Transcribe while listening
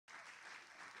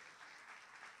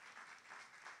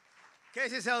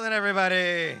Casey Selden,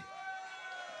 everybody.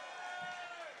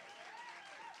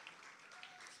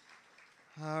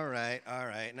 All right.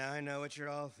 Now I know what you're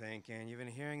all thinking. You've been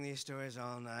hearing these stories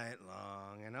all night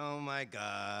long, and oh my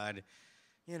God,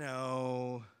 you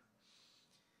know,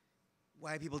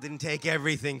 white people didn't take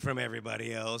everything from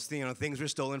everybody else. You know, things were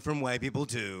stolen from white people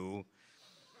too.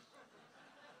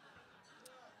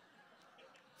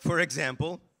 For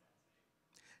example,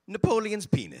 Napoleon's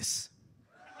penis.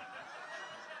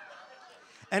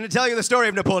 And to tell you the story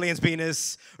of Napoleon's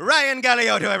penis, Ryan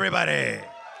Galiotto, everybody. All right.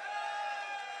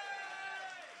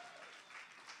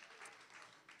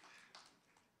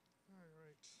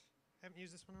 Haven't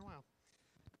used this one in a while.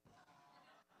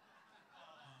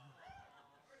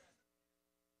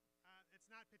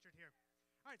 It's not pictured here.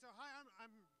 All right, so hi, am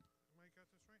I got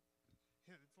this right?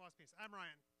 Yeah, it's the last piece. I'm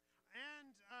Ryan.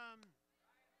 And,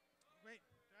 wait,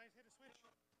 did I hit a switch?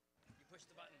 You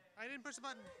pushed the button. I didn't push the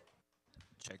button.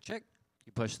 Check, check.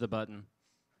 You pushed the button.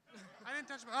 I didn't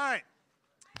touch the button. All right.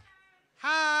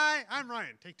 Hi, I'm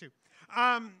Ryan. Take two.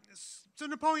 So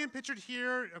Napoleon pictured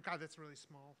here. Oh, God, that's really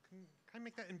small. Can I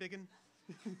make that in biggin?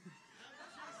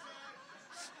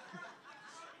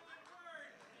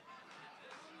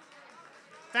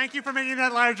 Thank you for making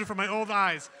that larger for my old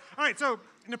eyes. All right, so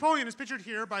Napoleon is pictured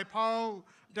here by Paul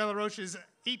Delaroche's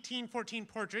 1814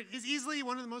 portrait. Is easily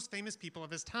one of the most famous people of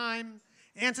his time.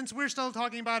 And since we're still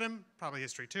talking about him, probably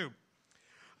history too.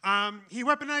 He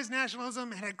weaponized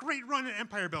nationalism and had a great run at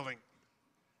empire building.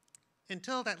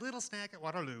 Until that little snack at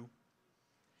Waterloo.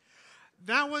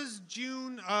 That was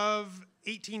June of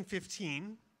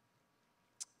 1815.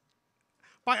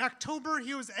 By October,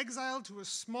 he was exiled to a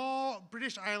small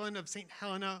British island of St.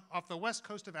 Helena off the west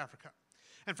coast of Africa.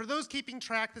 And for those keeping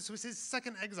track, this was his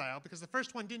second exile because the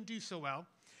first one didn't do so well.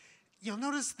 You'll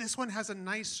notice this one has a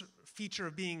nice feature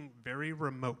of being very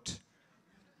remote.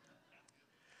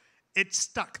 It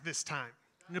stuck this time.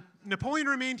 Napoleon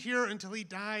remained here until he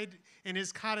died in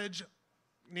his cottage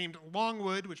named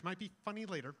Longwood, which might be funny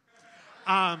later,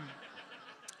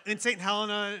 in St.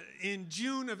 Helena in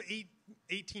June of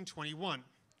 1821.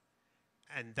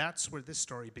 And that's where this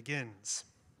story begins,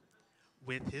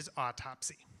 with his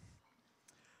autopsy.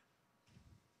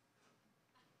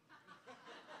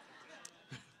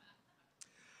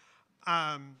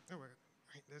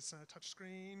 Wait, this touch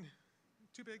screen.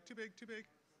 Too big, too big, too big.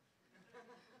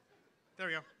 There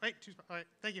we go. Right, all right,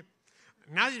 thank you.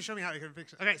 Now you show me how you can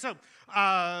fix it. Okay, so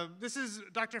this is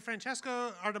Dr.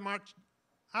 Francesco Artomarchi.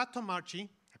 I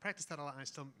practiced that a lot and I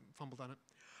still fumbled on it.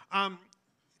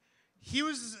 He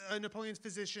was Napoleon's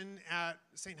physician at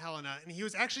St. Helena, and he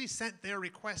was actually sent there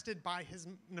requested by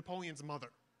Napoleon's mother.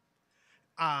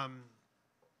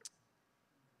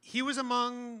 He was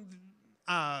among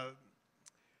the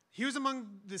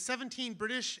 17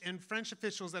 British and French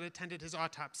officials that attended his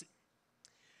autopsy.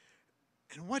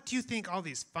 And what do you think all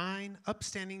these fine,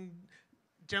 upstanding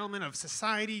gentlemen of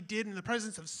society did in the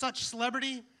presence of such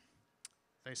celebrity?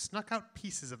 They snuck out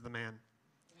pieces of the man.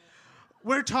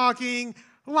 We're talking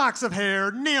locks of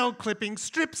hair, nail clippings,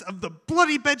 strips of the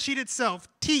bloody bedsheet itself,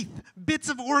 teeth, bits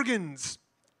of organs.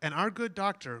 And our good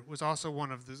doctor was also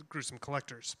one of the gruesome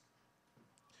collectors.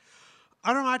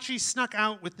 Artomarchi snuck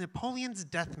out with Napoleon's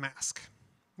death mask,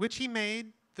 which he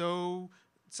made, though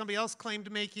somebody else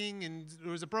claimed making, and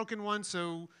there was a broken one,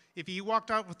 so if he walked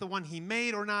out with the one he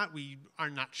made or not, we are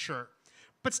not sure.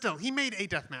 But still, he made a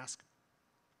death mask.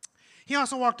 He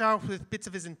also walked out with bits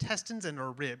of his intestines and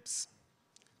or ribs.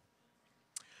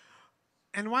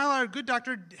 And while our good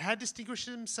doctor had distinguished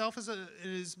himself in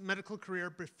his medical career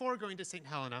before going to St.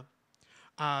 Helena,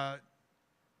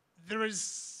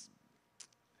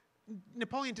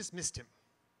 Napoleon dismissed him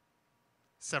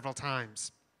several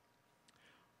times,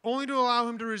 only to allow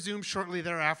him to resume shortly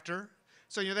thereafter.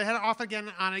 So, they had an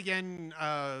off-again, on-again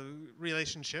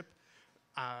relationship.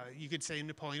 You could say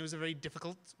Napoleon was a very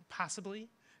difficult, possibly.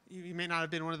 He may not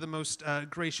have been one of the most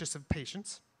gracious of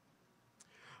patients.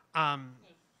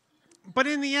 But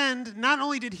in the end, not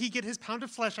only did he get his pound of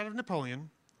flesh out of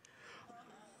Napoleon,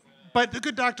 but the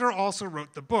good doctor also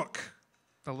wrote the book,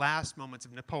 The Last Moments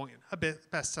of Napoleon, a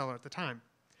bestseller at the time.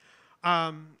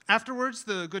 Afterwards,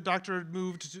 the good doctor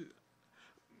moved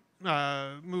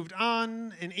on.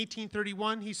 In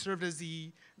 1831, he served as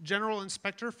the general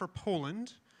inspector for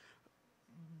Poland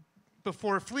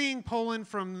before fleeing Poland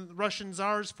from Russian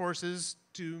Tsar's forces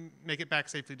to make it back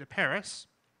safely to Paris.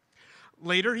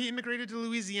 Later, he immigrated to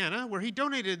Louisiana, where he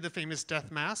donated the famous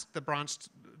death mask, the bronze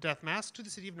death mask, to the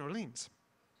city of New Orleans.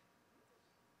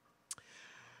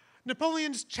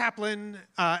 Napoleon's chaplain,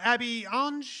 Abbe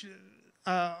Ange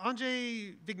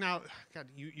Vignal, God,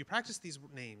 you practice these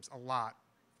names a lot.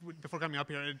 before coming up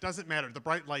here. It doesn't matter. The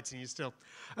bright lights in you still.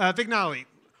 Vignali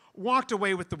walked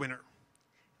away with the winner,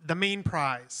 the main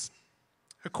prize.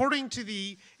 According to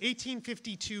the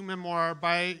 1852 memoir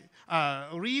by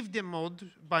Rive de Mode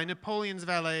by Napoleon's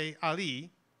valet Ali,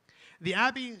 the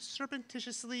abbey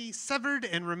surreptitiously severed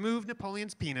and removed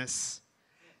Napoleon's penis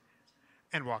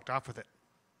and walked off with it.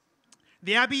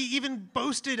 The abbey even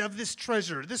boasted of this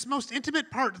treasure, this most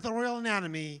intimate part of the royal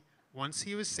anatomy, once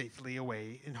he was safely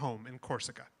away and home in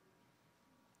Corsica.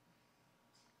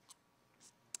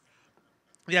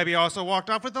 The abbey also walked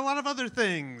off with a lot of other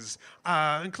things,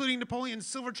 including Napoleon's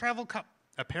silver travel cup,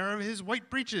 a pair of his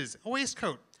white breeches, a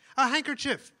waistcoat, a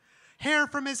handkerchief, hair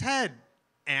from his head,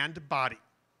 and body.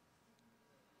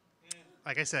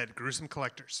 Like I said, gruesome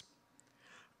collectors.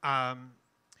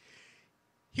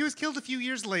 He was killed a few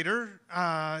years later.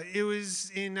 It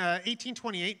was in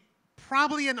 1828,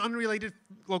 probably an unrelated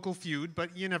local feud,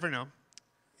 but you never know.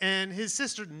 And his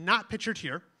sister, not pictured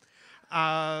here,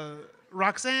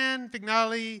 Roxanne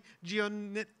Vignali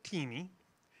Gionettini,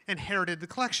 inherited the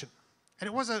collection. And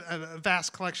it was a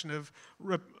vast collection of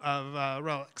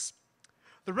relics.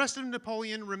 The rest of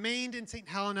Napoleon remained in St.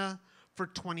 Helena for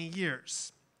 20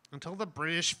 years, until the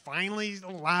British finally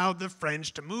allowed the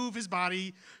French to move his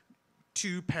body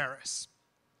to Paris.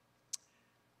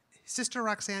 His sister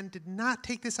Roxanne did not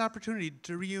take this opportunity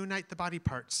to reunite the body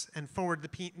parts and forward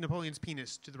Napoleon's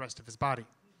penis to the rest of his body.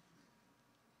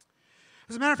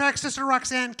 As a matter of fact, Sister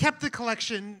Roxanne kept the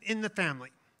collection in the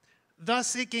family.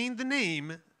 Thus, it gained the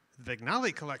name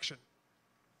Vignali Collection.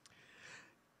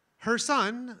 Her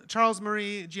son, Charles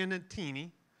Marie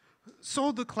Gionettini,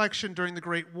 sold the collection during the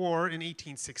Great War in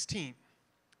 1816.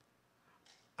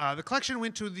 The collection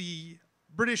went to the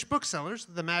British booksellers,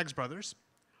 the Maggs brothers,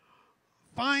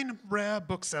 fine, rare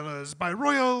booksellers by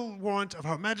royal warrant of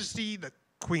Her Majesty the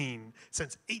Queen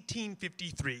since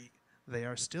 1853. They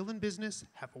are still in business,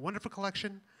 have a wonderful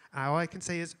collection. All I can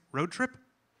say is road trip.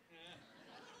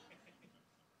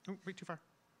 Oh, wait, too far.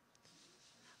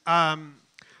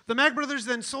 The Magg brothers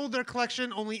then sold their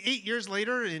collection only 8 years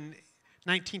later in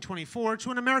 1924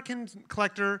 to an American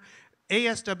collector,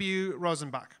 A.S.W.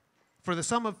 Rosenbach, for the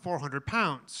sum of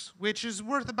 £400, which is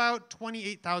worth about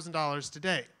 $28,000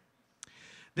 today.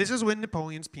 This is when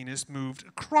Napoleon's penis moved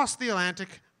across the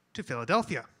Atlantic to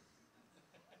Philadelphia.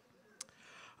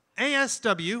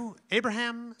 A.S.W.,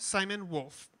 Abraham Simon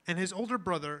Wolfe, and his older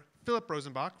brother, Philip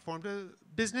Rosenbach, formed a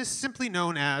business simply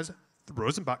known as the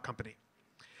Rosenbach Company.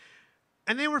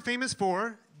 And they were famous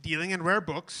for dealing in rare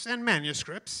books and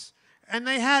manuscripts, and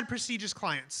they had prestigious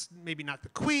clients. Maybe not the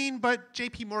Queen, but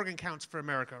J.P. Morgan counts for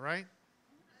America, right?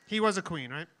 He was a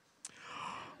queen, right?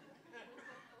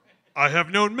 I have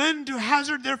known men to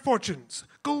hazard their fortunes,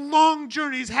 go long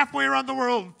journeys halfway around the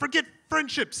world, forget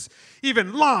friendships,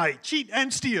 even lie, cheat,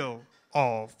 and steal,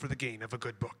 all for the gain of a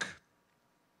good book.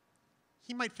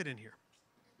 He might fit in here.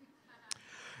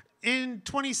 In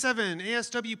 27,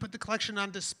 ASW put the collection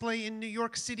on display in New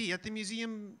York City at the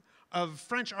Museum of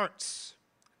French Arts.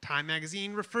 Time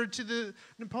magazine referred to the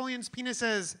Napoleon's penis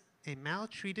as a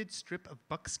maltreated strip of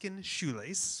buckskin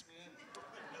shoelace.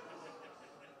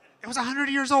 It was 100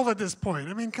 years old at this point.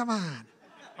 I mean, come on.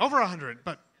 Over 100.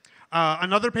 But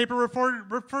another paper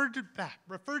referred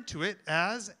to it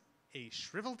as a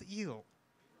shriveled eel.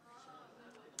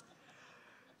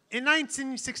 In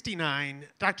 1969,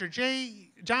 Dr.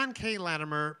 John K.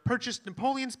 Latimer purchased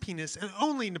Napoleon's penis, and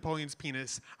only Napoleon's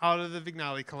penis, out of the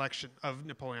Vignali collection of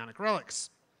Napoleonic relics.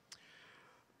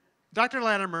 Dr.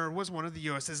 Latimer was one of the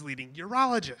U.S.'s leading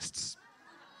urologists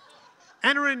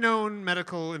and a renowned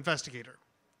medical investigator.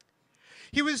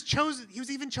 He was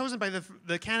even chosen by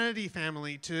the Kennedy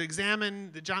family to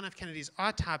examine the John F. Kennedy's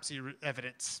autopsy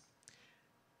evidence.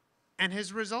 And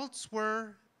his results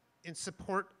were in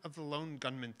support of the lone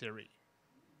gunman theory.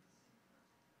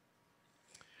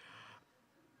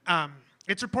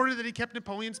 It's reported that he kept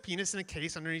Napoleon's penis in a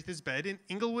case underneath his bed in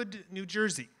Englewood, New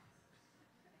Jersey.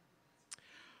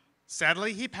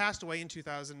 Sadly, he passed away in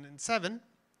 2007,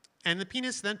 and the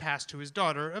penis then passed to his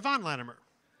daughter, Yvonne Latimer.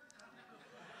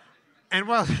 And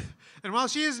while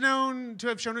she is known to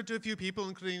have shown it to a few people,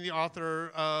 including the author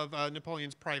of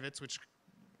Napoleon's Privates, which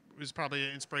was probably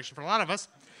an inspiration for a lot of us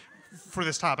for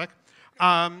this topic,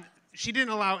 she didn't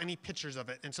allow any pictures of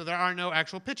it, and so there are no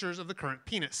actual pictures of the current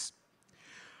penis.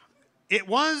 It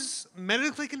was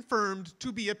medically confirmed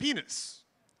to be a penis,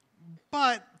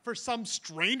 but for some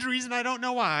strange reason, I don't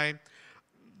know why,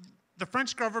 the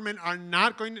French government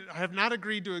have not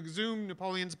agreed to exhume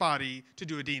Napoleon's body to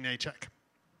do a DNA check.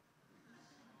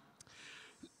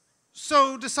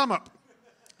 So, to sum up,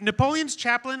 Napoleon's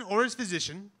chaplain or his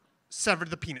physician severed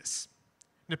the penis.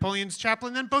 Napoleon's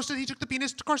chaplain then boasted he took the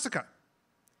penis to Corsica.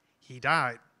 He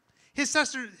died. His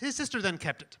sister then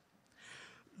kept it.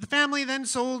 The family then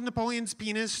sold Napoleon's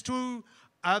penis to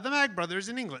the Mag brothers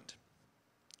in England.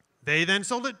 They then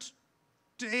sold it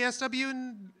to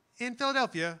ASW in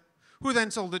Philadelphia, who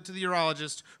then sold it to the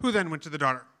urologist, who then went to the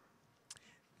daughter.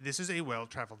 This is a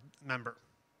well-traveled member.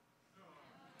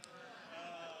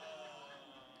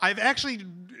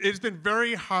 It's been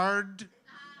very hard.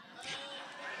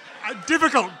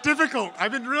 Difficult.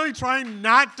 I've been really trying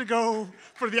not to go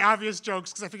for the obvious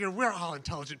jokes because I figure we're all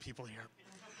intelligent people here.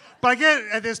 But I get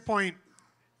at this point,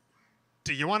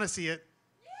 do you want to see it?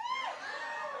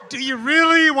 Do you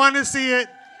really want to see it?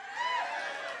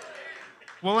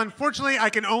 Well, unfortunately, I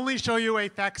can only show you a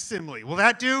facsimile. Will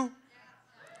that do?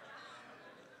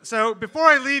 So before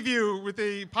I leave you with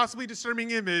a possibly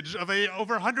disturbing image of a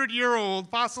over 100-year-old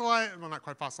fossilized, well, not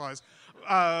quite fossilized,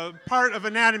 part of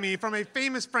anatomy from a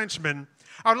famous Frenchman,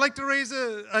 I would like to raise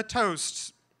a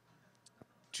toast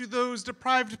to those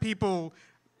deprived people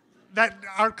that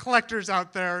are collectors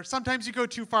out there. Sometimes you go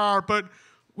too far, but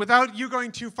without you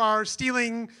going too far,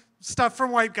 stealing stuff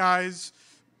from white guys,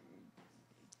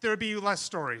 there would be less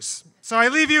stories. So I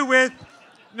leave you with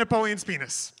Napoleon's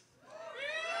penis.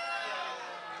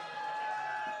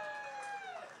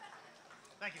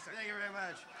 Thank you, sir. Thank you very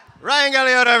much. Ryan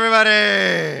Galiotto,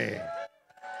 everybody!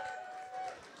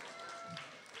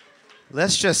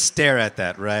 Let's just stare at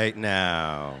that right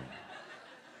now.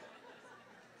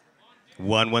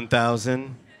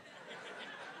 1,000.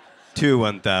 2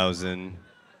 1,000.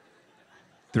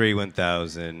 3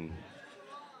 1,000.